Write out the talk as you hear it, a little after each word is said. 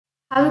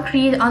How to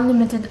create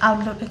unlimited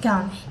Outlook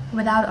account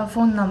without a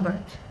phone number.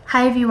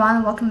 Hi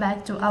everyone, welcome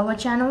back to our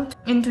channel.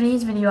 In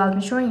today's video, I'll be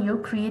showing you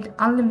create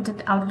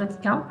unlimited Outlook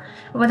account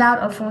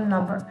without a phone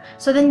number.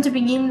 So then to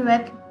begin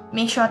with,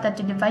 make sure that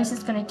the device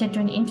is connected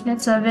to an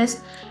internet service.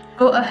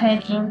 Go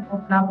ahead and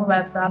open up a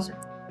web browser.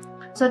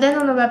 So then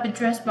on the web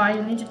address bar,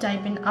 you need to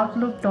type in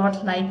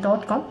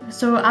outlook.live.com.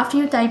 So after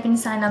you type in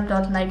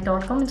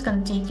signup.live.com, it's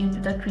going to take you to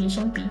the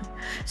creation page.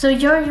 So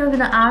here you're going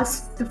to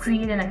ask to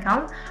create an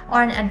account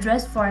or an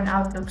address for an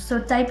Outlook.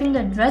 So type in the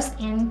address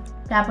and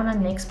tap on the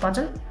next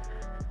button.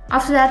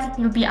 After that,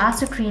 you'll be asked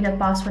to create a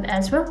password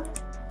as well.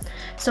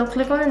 So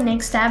click on the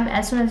next tab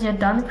as soon as you're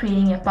done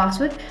creating a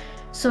password.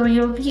 So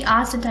you'll be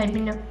asked to type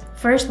in your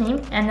first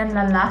name and then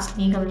the last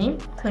legal name.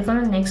 Click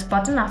on the next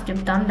button after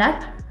you've done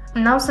that.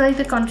 Now select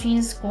the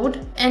country's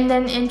code and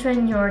then enter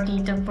in your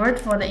date of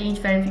birth for the age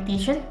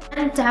verification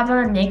and tap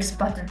on the next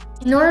button.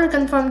 In order to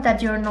confirm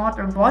that you're not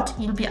a bot,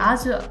 you'll be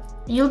asked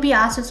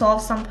to solve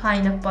some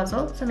kind of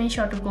puzzle. So make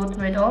sure to go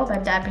through it all by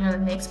tapping on the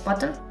next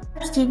button.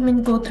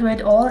 Statement, go through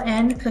it all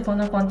and click on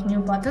the continue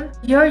button.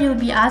 Here you'll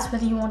be asked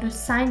whether you want to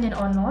sign in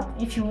or not.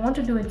 If you want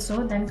to do it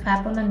so, then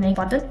tap on the next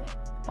button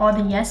or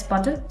the yes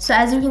button. So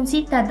as you can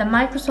see that the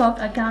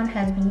Microsoft account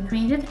has been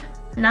created.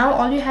 Now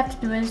all you have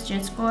to do is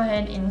just go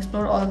ahead and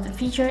explore all of the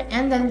feature,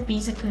 and then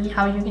basically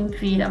how you can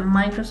create a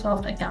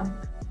Microsoft account.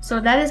 So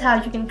that is how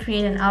you can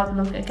create an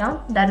Outlook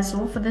account. That is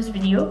all for this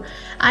video.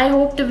 I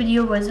hope the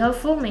video was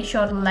helpful. Make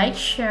sure to like,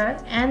 share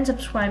and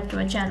subscribe to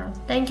our channel.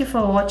 Thank you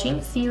for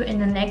watching. See you in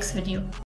the next video.